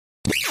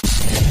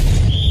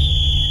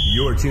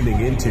You're tuning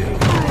into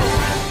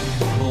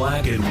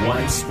Black and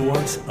White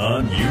Sports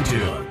on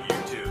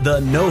YouTube.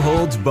 The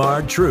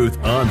no-holds-barred truth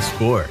on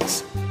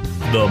sports.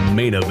 The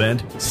main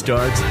event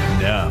starts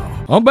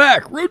now. I'm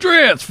back.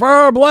 Rudrance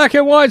for Black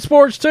and White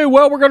Sports 2.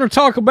 Well, we're going to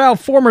talk about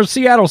former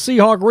Seattle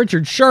Seahawk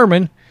Richard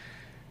Sherman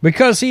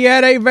because he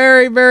had a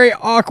very, very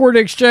awkward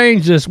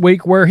exchange this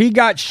week where he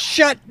got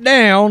shut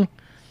down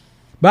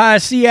by a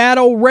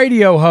Seattle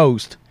radio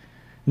host.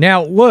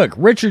 Now, look,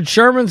 Richard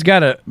Sherman's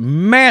got a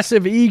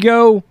massive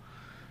ego.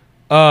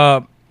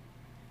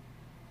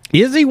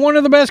 Is he one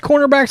of the best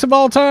cornerbacks of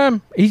all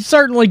time? He's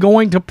certainly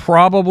going to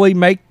probably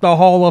make the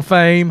Hall of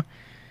Fame.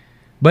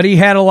 But he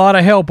had a lot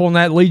of help on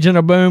that Legion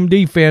of Boom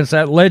defense,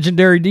 that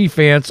legendary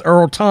defense.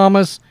 Earl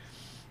Thomas,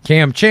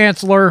 Cam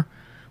Chancellor,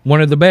 one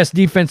of the best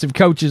defensive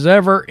coaches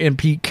ever, and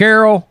Pete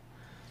Carroll.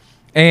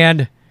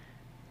 And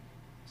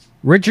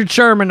Richard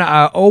Sherman,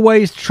 I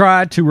always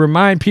try to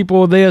remind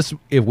people of this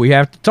if we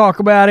have to talk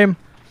about him.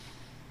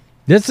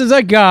 This is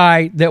a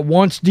guy that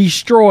once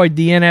destroyed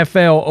the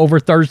NFL over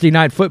Thursday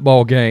night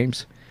football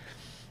games.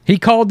 He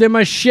called them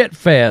a shit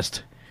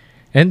fest.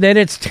 And that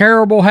it's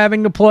terrible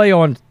having to play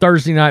on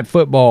Thursday night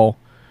football.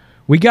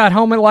 We got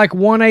home at like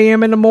 1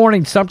 a.m. in the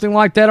morning, something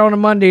like that on a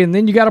Monday, and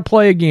then you got to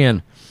play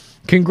again.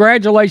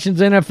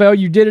 Congratulations, NFL,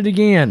 you did it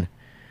again.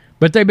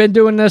 But they've been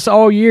doing this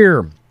all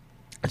year.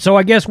 So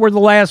I guess we're the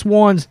last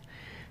ones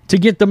to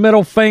get the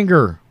middle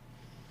finger.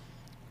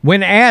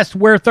 When asked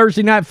where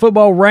Thursday night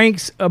football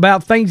ranks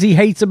about things he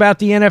hates about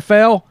the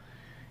NFL,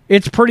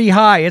 it's pretty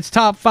high. It's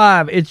top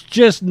 5. It's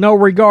just no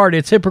regard.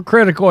 It's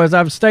hypocritical, as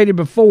I've stated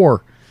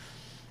before.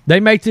 They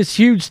make this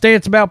huge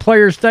stance about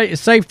players'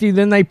 safety,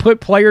 then they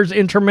put players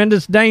in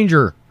tremendous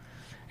danger.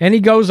 And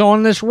he goes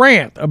on this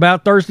rant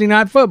about Thursday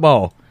night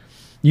football.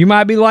 You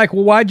might be like,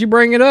 well, why'd you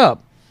bring it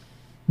up?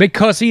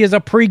 Because he is a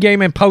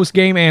pregame and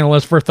postgame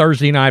analyst for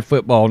Thursday night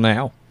football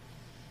now.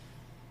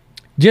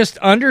 Just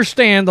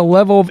understand the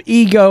level of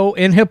ego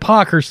and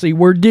hypocrisy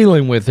we're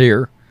dealing with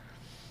here.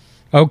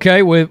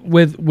 Okay,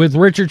 with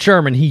Richard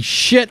Sherman. He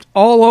shit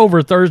all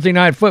over Thursday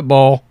night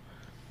football.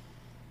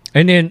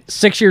 And then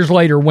 6 years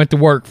later went to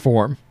work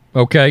for him,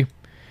 okay?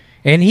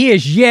 And he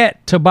is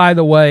yet to, by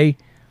the way,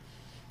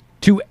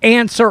 to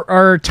answer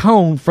or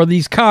atone for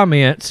these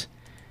comments,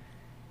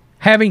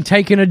 having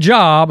taken a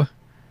job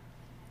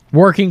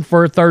working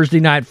for Thursday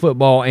Night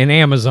Football and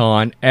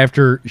Amazon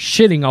after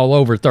shitting all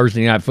over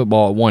Thursday Night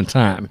Football at one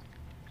time.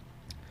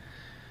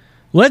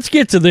 Let's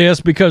get to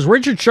this because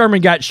Richard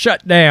Sherman got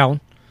shut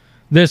down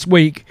this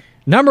week.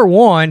 Number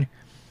one,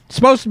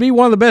 supposed to be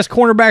one of the best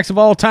cornerbacks of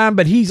all time,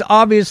 but he's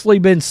obviously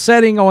been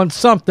setting on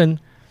something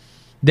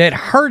that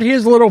hurt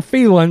his little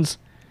feelings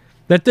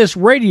that this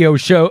radio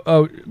show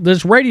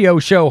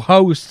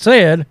host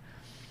said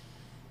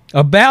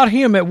about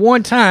him at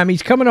one time.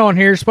 He's coming on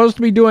here, supposed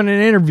to be doing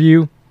an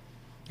interview,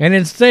 and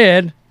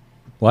instead,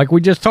 like we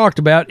just talked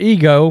about,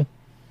 ego,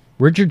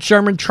 Richard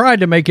Sherman tried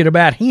to make it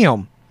about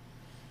him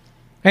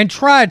and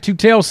tried to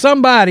tell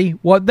somebody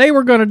what they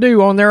were going to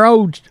do on their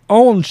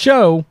own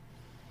show,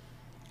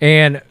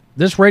 and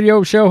this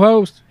radio show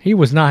host, he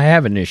was not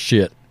having this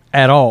shit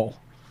at all.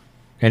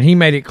 And he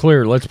made it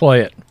clear. Let's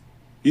play it.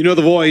 You know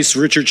the voice,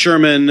 Richard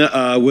Sherman,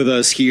 with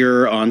us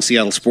here on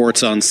Seattle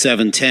Sports on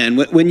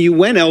 710. When you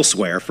went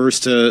elsewhere,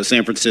 first to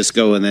San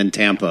Francisco and then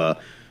Tampa,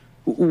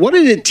 what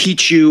did it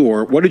teach you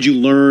or what did you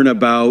learn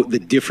about the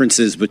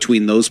differences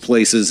between those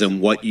places and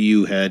what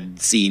you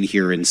had seen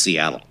here in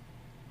Seattle?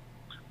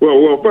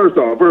 Well, first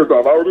off,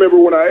 I remember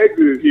when I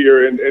exited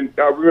here, and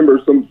I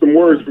remember some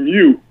words from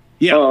you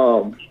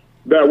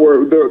that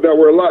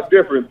were a lot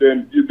different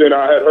than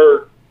I had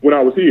heard when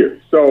I was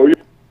here. So,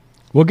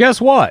 well,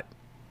 guess what?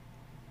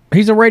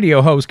 He's a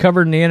radio host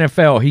covered in the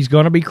NFL. He's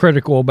going to be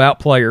critical about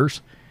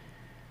players,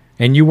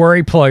 and you were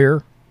a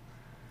player,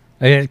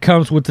 and it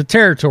comes with the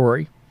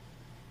territory.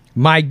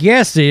 My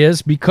guess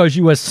is because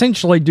you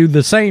essentially do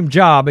the same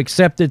job,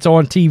 except it's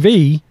on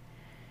TV,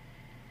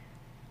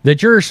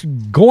 that you're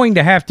going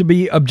to have to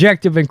be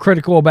objective and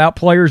critical about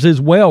players as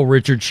well,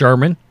 Richard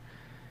Sherman.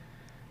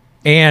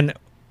 And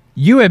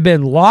you have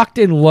been locked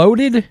and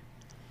loaded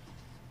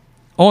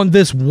on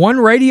this one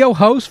radio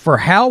host for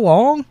how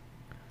long?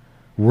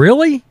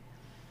 Really?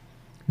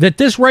 That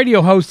this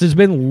radio host has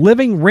been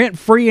living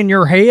rent-free in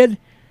your head?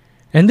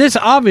 And this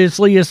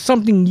obviously is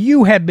something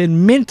you have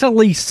been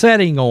mentally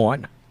setting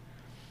on.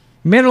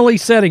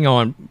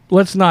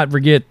 Let's not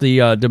forget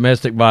the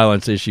domestic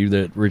violence issue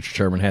that Richard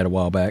Sherman had a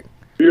while back.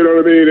 You know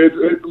what I mean?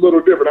 It's a little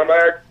different. I'm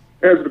going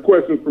to answer the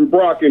questions from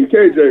Brock and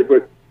KJ,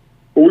 but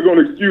we're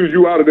going to excuse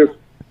you out of this.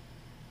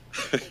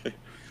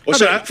 Well,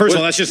 so first of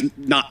all, that's just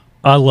not...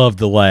 I love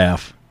the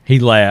laugh. He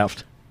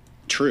laughed.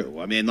 True.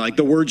 I mean, like,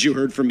 the words you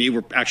heard from me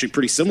were actually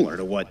pretty similar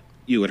to what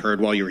you had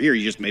heard while you were here.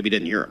 You just maybe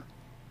didn't hear them.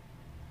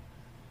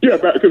 Yeah,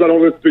 because I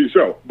don't listen to your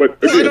show.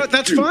 But again,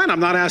 that's fine. I'm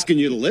not asking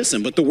you to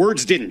listen, but the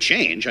words didn't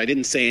change. I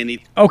didn't say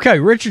anything. Okay,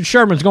 Richard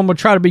Sherman's going to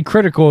try to be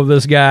critical of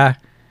this guy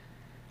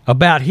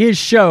about his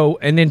show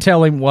and then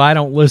tell him, well, I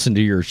don't listen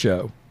to your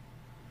show.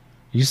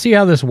 You see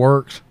how this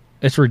works?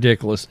 It's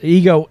ridiculous.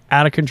 Ego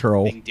out of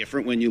control. Being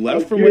different when you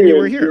left from when you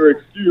were here. You're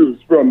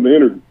excused from the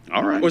interview.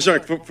 All right. Well, sorry.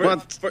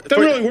 Doesn't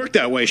really work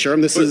that way,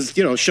 Sherm. This is,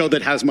 a show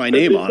that has my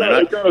name on it.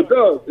 It kind of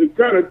does. It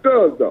kind of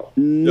does, though.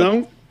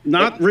 No,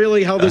 not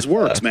really how this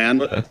works,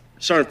 man.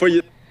 Sorry for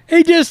you.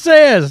 He just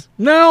says,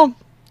 no,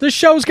 the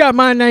show's got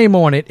my name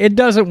on it. It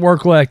doesn't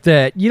work like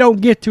that. You don't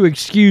get to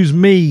excuse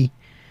me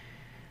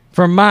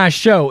from my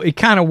show. It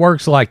kind of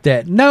works like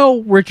that.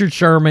 No, Richard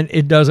Sherman,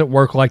 it doesn't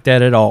work like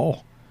that at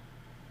all.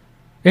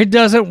 It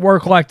doesn't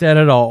work like that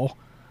at all.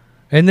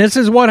 And this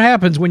is what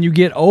happens when you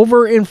get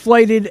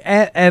overinflated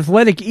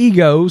athletic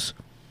egos.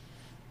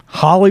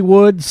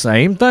 Hollywood,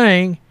 same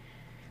thing,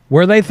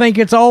 where they think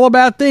it's all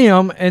about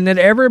them and that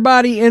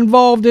everybody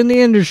involved in the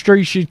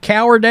industry should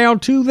cower down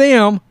to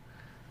them.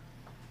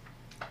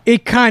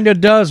 It kind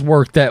of does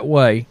work that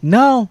way.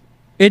 No,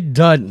 it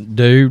doesn't,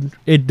 dude.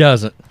 It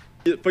doesn't.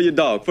 For your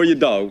dog.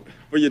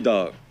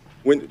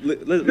 When,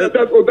 that's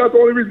the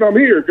only reason I'm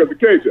here, because of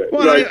KJ.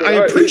 Well, I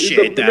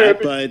appreciate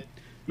that, but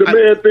the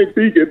man thinks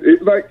he can.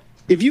 It's like,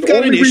 if you've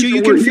got an issue,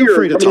 you can feel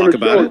free to talk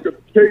about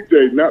it.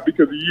 KJ, not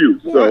because of you.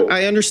 Well,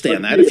 I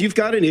understand that. If you've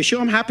got an issue,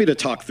 I'm happy to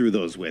talk through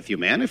those with you,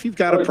 man. If you've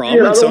got a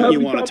problem, it's something you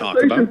want to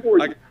talk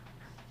about.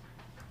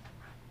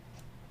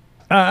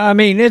 I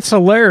mean, it's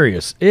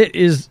hilarious. It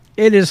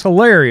is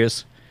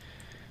hilarious.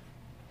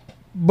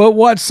 But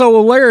what's so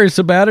hilarious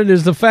about it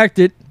is the fact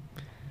that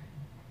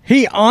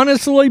he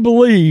honestly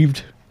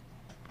believed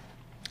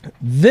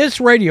this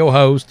radio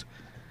host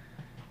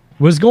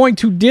was going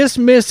to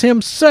dismiss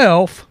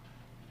himself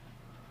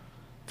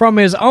from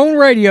his own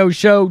radio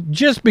show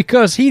just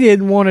because he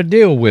didn't want to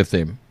deal with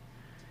him.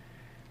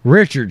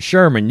 Richard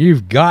Sherman,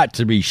 you've got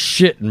to be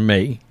shitting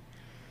me.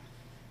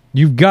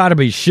 You've got to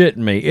be shitting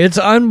me. It's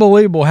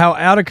unbelievable how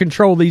out of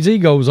control these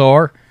egos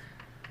are.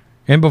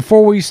 And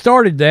before we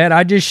started that,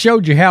 I just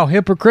showed you how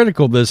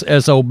hypocritical this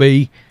SOB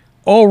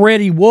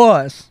already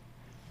was.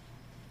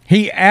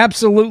 He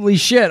absolutely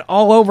shit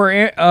all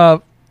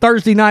over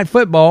Thursday Night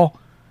Football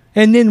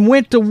and then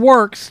went to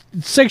work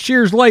 6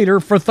 years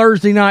later for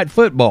Thursday Night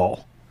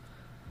Football.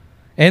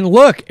 And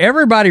look,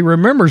 everybody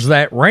remembers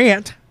that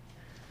rant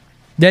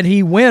that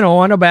he went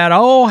on about,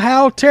 oh,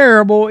 how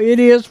terrible it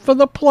is for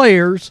the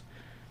players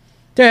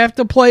to have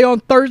to play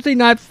on Thursday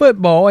Night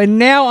Football. And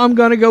now I'm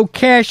going to go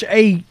cash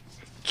a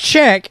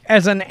check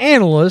as an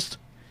analyst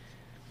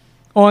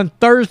on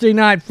Thursday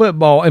Night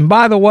Football. And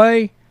by the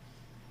way,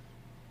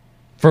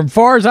 from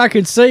far as I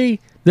can see,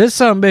 this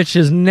sumbitch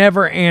has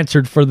never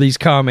answered for these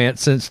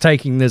comments since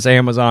taking this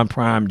Amazon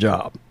Prime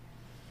job.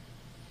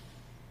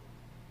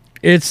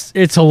 It's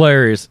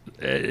hilarious.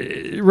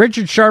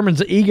 Richard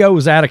Sherman's ego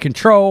is out of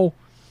control.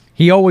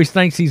 He always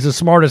thinks he's the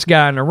smartest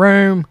guy in the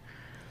room.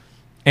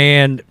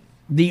 And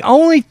the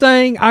only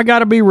thing, I got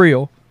to be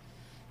real,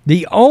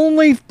 the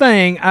only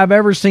thing I've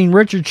ever seen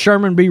Richard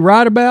Sherman be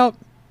right about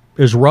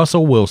is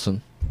Russell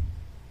Wilson.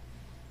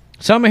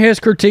 Some of his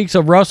critiques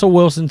of Russell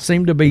Wilson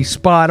seem to be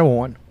spot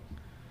on.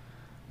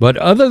 But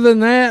other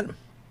than that,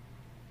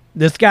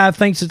 this guy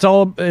thinks it's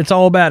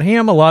all about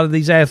him. A lot of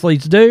these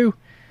athletes do.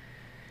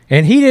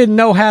 And he didn't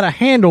know how to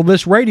handle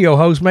this radio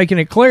host making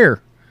it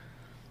clear.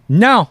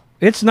 No,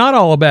 it's not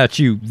all about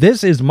you.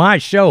 This is my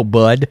show,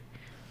 bud.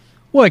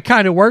 Well, it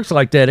kind of works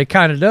like that. It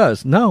kind of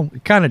does. No,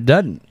 it kind of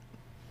doesn't.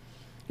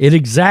 It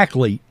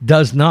exactly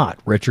does not,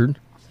 Richard.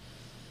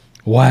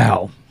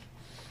 Wow.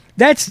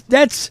 That's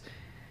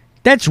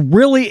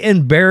really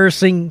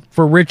embarrassing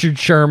for Richard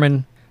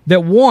Sherman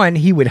that, one,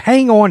 he would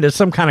hang on to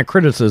some kind of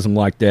criticism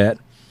like that.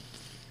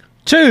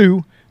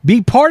 Two,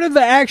 be part of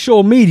the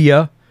actual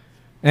media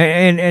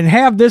and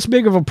have this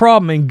big of a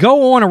problem and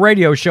go on a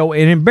radio show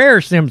and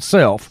embarrass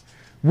himself.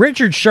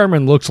 Richard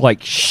Sherman looks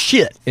like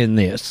shit in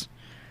this.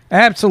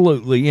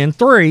 Absolutely. And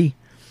three,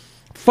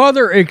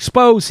 further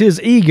expose his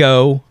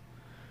ego,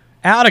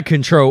 out of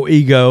control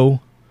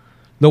ego,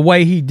 the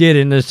way he did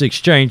in this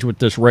exchange with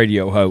this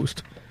radio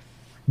host.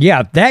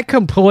 Yeah, that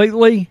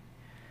completely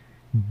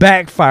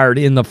backfired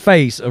in the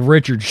face of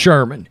Richard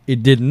Sherman.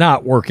 It did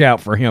not work out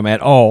for him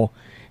at all.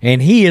 And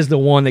he is the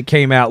one that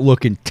came out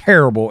looking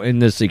terrible in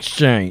this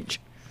exchange.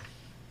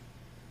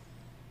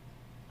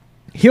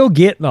 He'll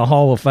get in the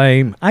Hall of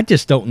Fame. I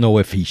just don't know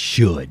if he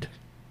should.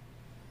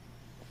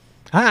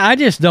 I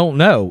just don't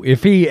know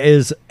if he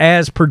is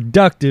as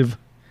productive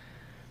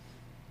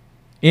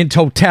in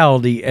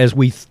totality as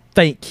we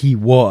think he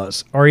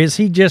was. Or is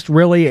he just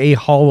really a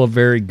Hall of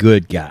Very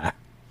Good guy?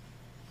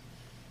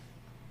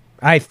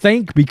 I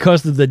think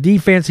because of the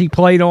defense he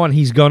played on,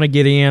 he's going to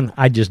get in.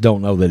 I just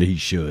don't know that he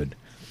should.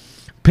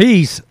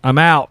 Peace. I'm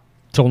out.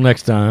 Till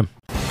next time.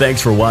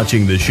 Thanks for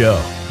watching the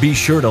show. Be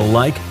sure to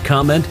like,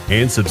 comment,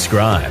 and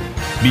subscribe.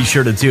 Be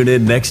sure to tune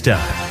in next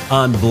time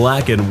on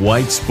Black and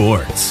White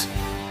Sports.